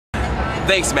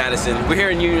Thanks, Madison. We're here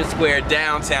in Union Square,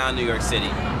 downtown New York City.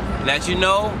 And as you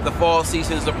know, the fall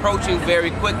season is approaching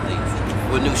very quickly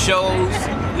with new shows,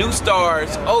 new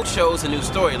stars, old shows, and new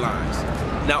storylines.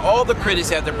 Now, all the critics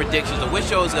have their predictions of which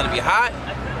shows are going to be hot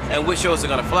and which shows are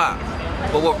going to flop.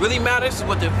 But what really matters is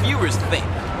what the viewers think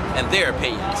and their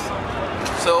opinions.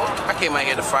 So I came out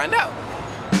here to find out.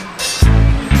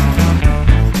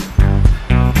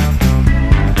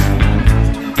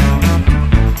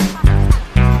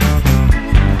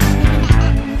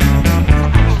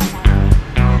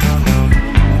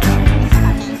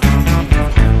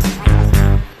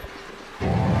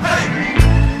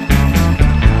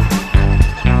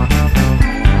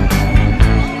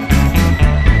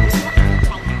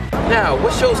 Now,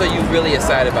 what shows are you really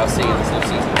excited about seeing this new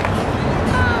season?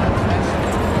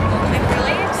 I'm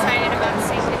really excited about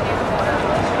seeing the new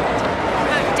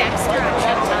about Dexter on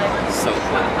Showtime. So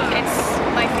cool. It's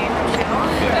my favorite show.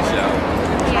 Favorite show.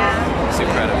 Yeah. It's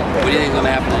incredible. What do you think is going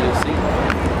to happen in the new season?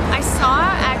 I saw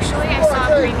a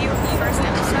preview of the first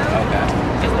episode. Okay.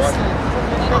 It was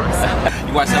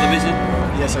awesome. You watch television?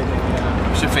 Yes, I do.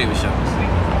 Yeah. What's your favorite shows?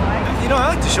 You know,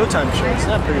 I like the Showtime show. It's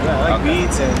not pretty bad. I like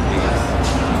Weeds and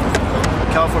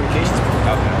Californication's pretty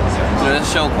good. Okay. So there's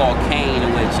a show called Kane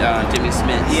in which Jimmy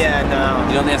Smith. Yeah, no.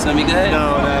 You don't think that's gonna be good?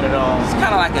 No, not at all. It's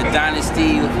kind of like a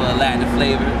Dynasty with a Latin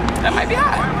flavor. That might be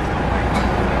hot.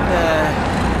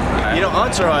 You know,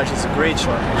 Entourage is a great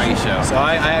show. Great show. So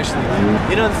I actually like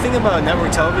it. You know, the thing about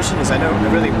network television is I don't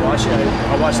really watch it.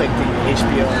 I watch like the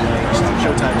HBO and like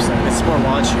Showtime stuff. It's more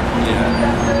raunchy.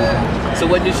 Yeah. So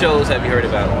what new shows have you heard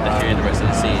about that you're interested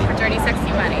in seeing? Dirty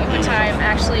Sexy Money, which I'm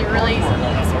actually really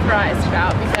surprised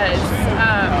about because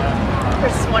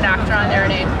there's this one actor on there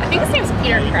named, I think his name's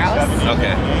Peter Krause.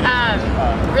 Okay.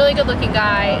 Really good looking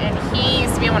guy, and he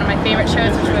used to be on one of my favorite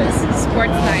shows, which was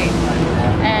Sports Night.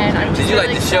 And I'm just Did you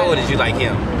really like the show or excited. did you like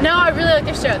him? No, I really like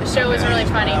the show. The show was really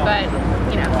funny, but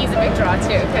you know, he's a big draw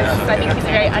too because I think he's a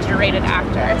very underrated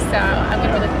actor. So I'm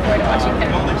gonna be looking forward to watching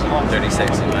him. Dirty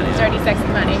Sexy Money. Dirty Sexy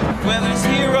Money. Whether it's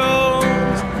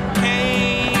Heroes,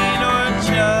 Kane, or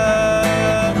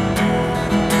Chuck,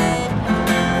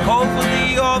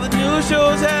 hopefully all the new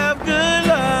shows have good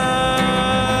luck.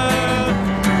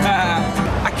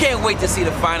 I can't wait to see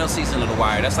the final season of The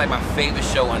Wire. That's like my favorite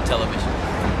show on television.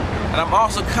 And I'm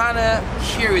also kind of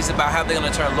curious about how they're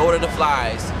going to turn Lord of the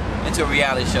Flies into a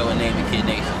reality show and name it Kid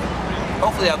Nation.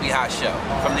 Hopefully that'll be a hot show.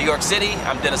 From New York City,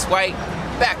 I'm Dennis White.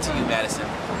 Back to you, Madison.